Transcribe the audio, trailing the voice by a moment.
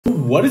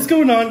What is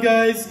going on,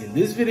 guys? In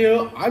this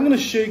video I'm gonna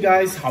show you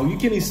guys how you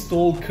can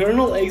install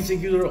kernel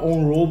executor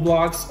on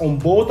Roblox on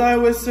both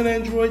iOS and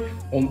Android,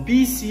 on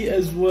PC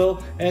as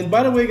well. And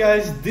by the way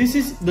guys, this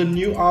is the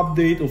new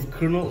update of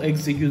kernel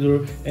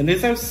executor, and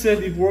as I've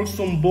said, it works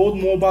on both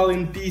mobile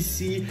and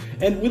PC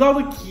and without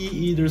a key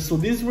either. So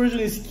this version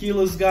is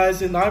keyless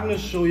guys, and I'm gonna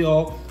show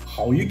y'all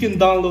how you can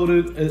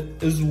download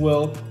it as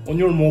well on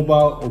your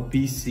mobile or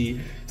PC.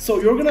 So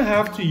you're gonna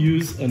have to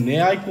use an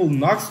AI called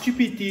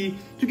NoxGPT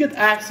to get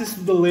access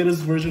to the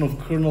latest version of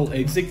kernel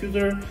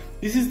executor.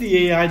 This is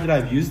the AI that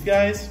I've used,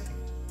 guys.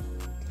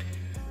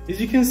 As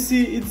you can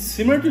see, it's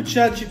similar to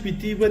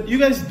ChatGPT, but you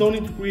guys don't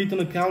need to create an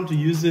account to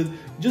use it.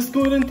 Just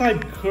go ahead and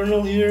type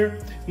kernel here.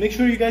 Make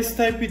sure you guys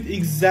type it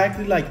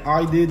exactly like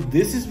I did.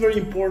 This is very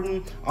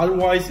important,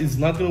 otherwise it's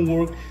not gonna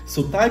work.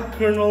 So type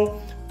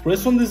kernel,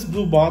 press on this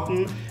blue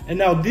button, and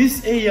now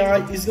this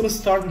AI is gonna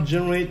start to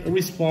generate a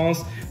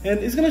response, and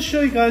it's gonna show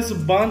you guys a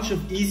bunch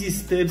of easy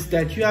steps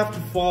that you have to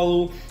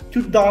follow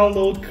to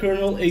download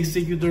kernel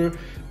executor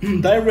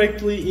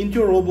directly into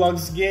your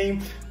Roblox game.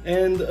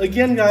 And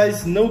again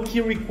guys, no key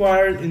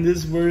required in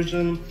this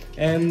version.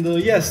 And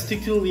yes,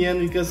 stick till the end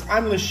because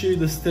I'm gonna show you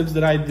the steps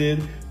that I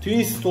did to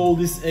install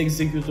this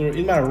executor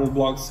in my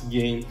Roblox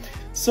game.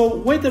 So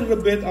wait a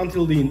little bit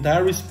until the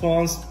entire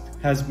response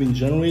has been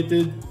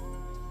generated.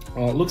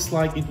 Looks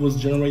like it was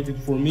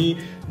generated for me.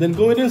 Then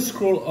go ahead and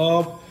scroll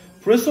up,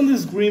 press on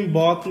this green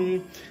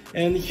button,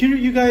 and here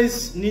you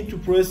guys need to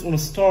press on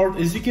start.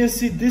 As you can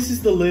see, this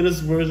is the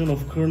latest version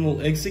of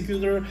kernel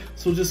executor,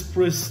 so just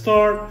press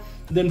start,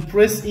 then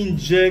press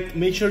inject.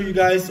 Make sure you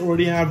guys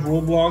already have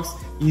Roblox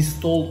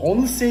installed on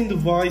the same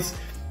device,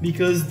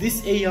 because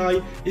this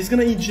AI is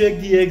gonna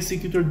inject the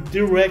executor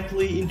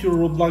directly into your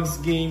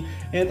Roblox game.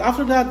 And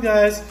after that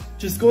guys,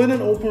 just go ahead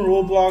and open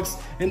Roblox,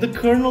 and the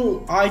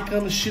kernel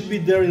icon should be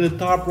there in the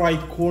top right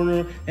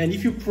corner, and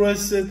if you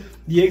press it,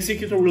 the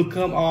executor will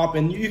come up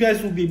and you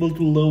guys will be able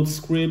to load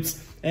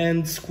scripts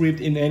and script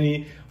in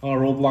any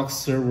Roblox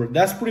server.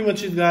 That's pretty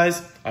much it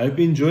guys. I hope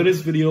you enjoyed this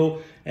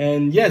video,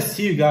 and yes,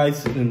 see you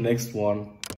guys in the next one.